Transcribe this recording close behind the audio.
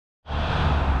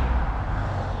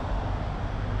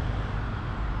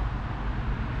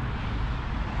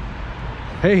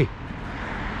Hey.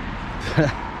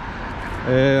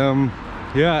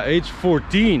 Yeah,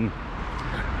 h14.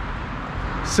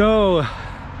 So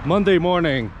Monday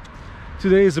morning,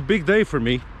 today is a big day for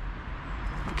me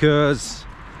because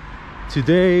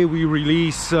today we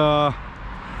release the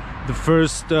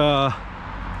first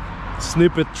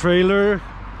snippet trailer,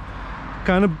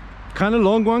 kind of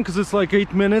long one because it's like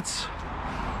 8 minutes,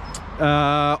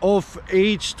 of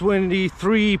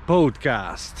h23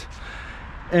 podcast.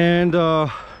 And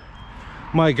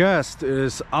my guest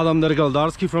is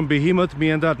Nergal from Behemoth, me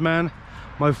and that man,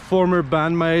 my former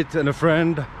bandmate and a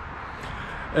friend.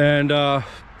 And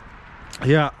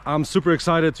yeah, I'm super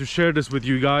excited to share this with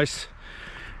you guys.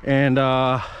 And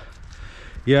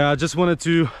yeah, I just wanted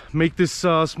to make this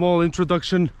small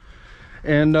introduction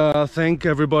and thank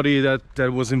everybody that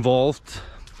was involved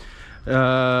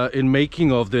in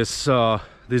making of this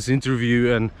this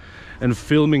interview and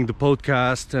filming the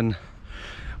podcast, and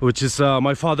which is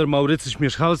my father Mateusz,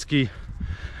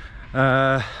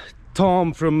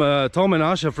 Tom and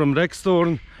Asha from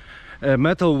Rexthorn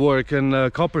Metalwork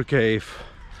and Copper Cave,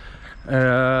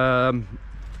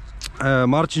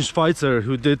 Martin Schweitzer,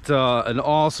 who did an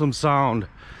awesome sound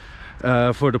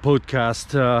for the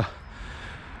podcast,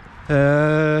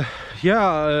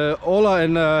 yeah, Ola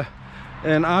and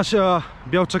Asha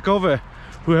Białczakowe,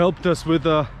 who helped us with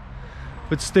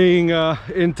staying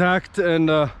intact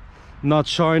and not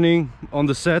shining on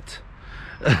the set.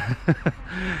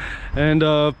 And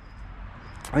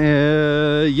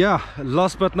yeah,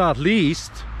 last but not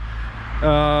least,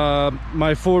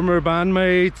 my former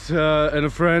bandmate and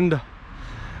a friend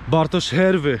Bartosz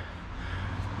Herwy,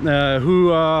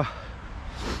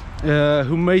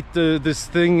 who made this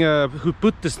thing, who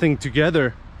put this thing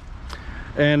together.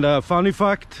 And funny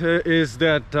fact is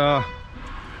that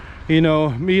you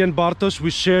know, me and Bartosz, we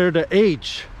share the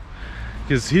age,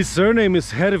 because his surname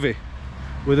is Herwy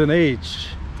with an H,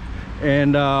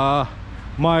 and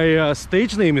my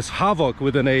stage name is Havoc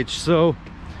with an H. So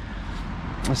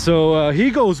he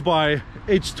goes by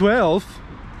H12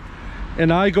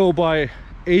 and I go by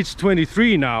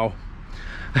H23 now.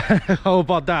 How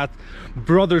about that?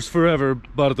 Brothers forever,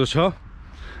 Bartosz, huh?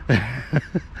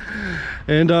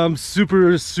 And I'm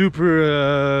super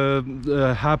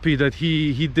happy that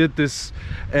he did this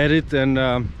edit and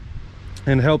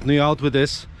helped me out with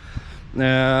this.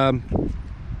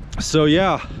 So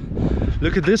yeah,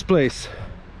 look at this place.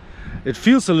 It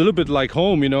feels a little bit like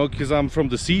home, you know, because I'm from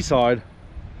the seaside.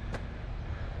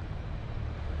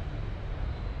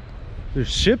 There's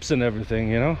ships and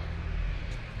everything, you know.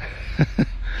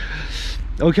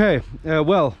 Okay,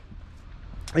 well,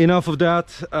 enough of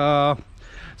that.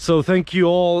 So thank you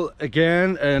all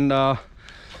again, and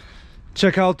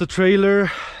check out the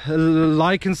trailer,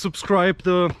 like and subscribe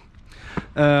to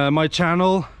my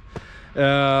channel.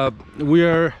 We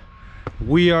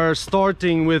are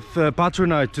starting with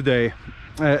Patronite today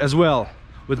as well,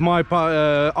 with my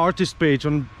artist page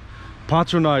on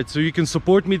Patronite, so you can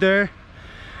support me there.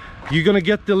 You're gonna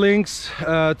get the links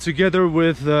together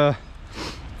with the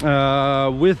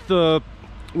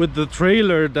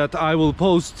trailer that I will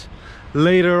post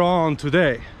later on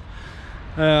today,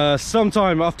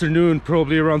 sometime afternoon,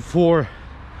 probably around 4,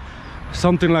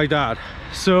 something like that.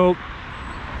 So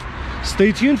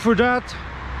stay tuned for that.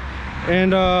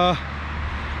 And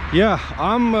yeah,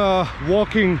 I'm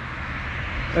walking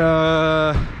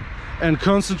and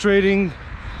concentrating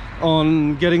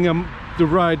on getting the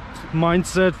right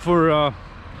mindset for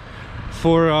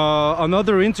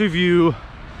another interview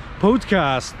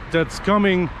podcast that's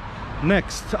coming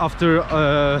next after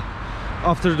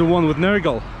the one with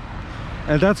Nergal,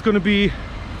 and that's going to be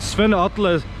Sven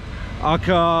Atle,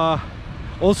 aka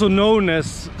also known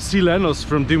as Silenos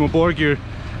from Dimmu Borgir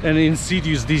and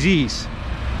Insidious Disease.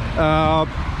 A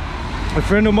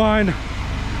friend of mine,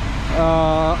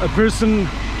 a person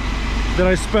that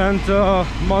I spent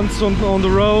months on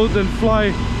the road and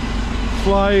fly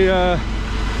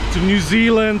to New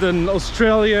Zealand and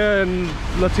Australia and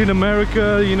Latin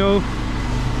America, you know.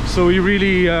 So we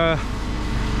really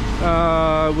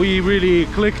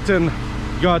clicked and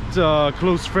got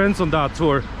close friends on that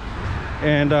tour.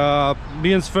 And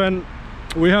me and Sven,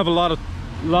 we have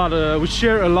we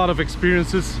share a lot of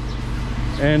experiences.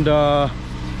 And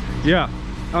yeah,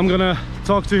 I'm gonna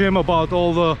talk to him about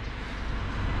all the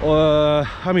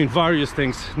I mean, various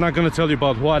things. Not gonna tell you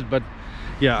about what, but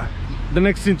yeah, the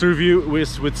next interview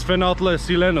is with Sven Atle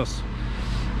Silenos.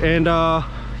 And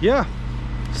yeah,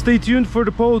 stay tuned for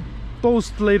the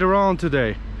post later on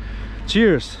today.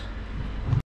 Cheers.